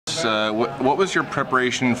what was your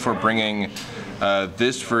preparation for bringing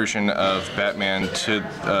this version of Batman to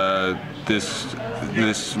this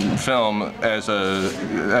film as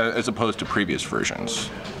opposed to previous versions?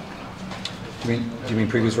 Do you mean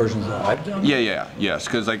previous versions that I've done? Yes.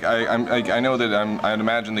 Because I know that I'd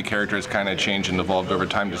imagine the characters kind of changed and evolved over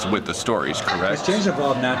time just with the stories, correct? It's changed and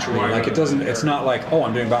evolved naturally. Like it doesn't. It's not like, oh,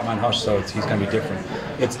 I'm doing Batman Hush, so he's going to be different.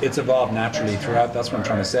 It's evolved naturally throughout. That's what I'm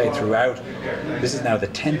trying to say. Throughout, this is now the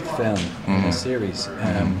 10th film in the series,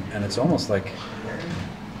 and it's almost like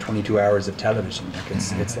 22 hours of television. Like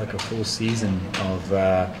it's like a full season of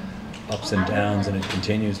ups and downs, and it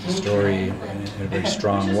continues the story in a very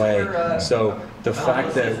strong way. So the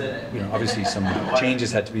fact that, obviously some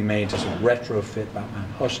changes had to be made to sort of retrofit Batman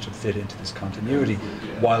Hush to fit into this continuity,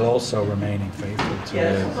 while also remaining faithful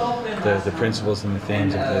to the principles and the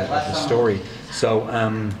themes of the story. So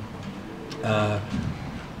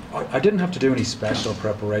I didn't have to do any special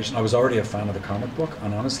preparation. I was already a fan of the comic book,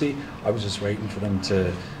 and honestly, I was just waiting for them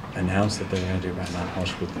to announced that they were going to do Batman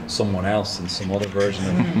Hush with someone else in some other version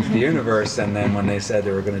of the universe, and then when they said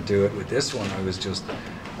they were going to do it with this one, I was doing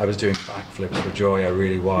backflips for joy. I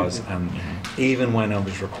really was. And even when I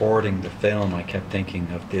was recording the film, I kept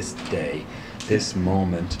thinking of this day, this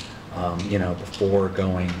moment, before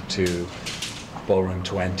going to Ballroom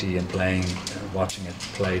 20 and watching it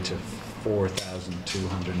play to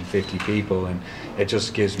 4,250 people, and it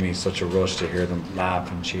just gives me such a rush to hear them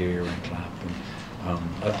laugh and cheer and clap. And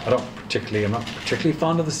I'm not particularly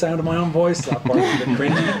fond of the sound of my own voice. That part is a bit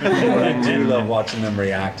cringy, but I do love watching them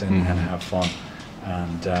react and have fun.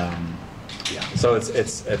 And so it's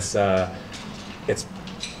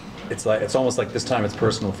almost like this time it's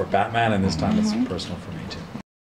personal for Batman, and this time it's personal for me too.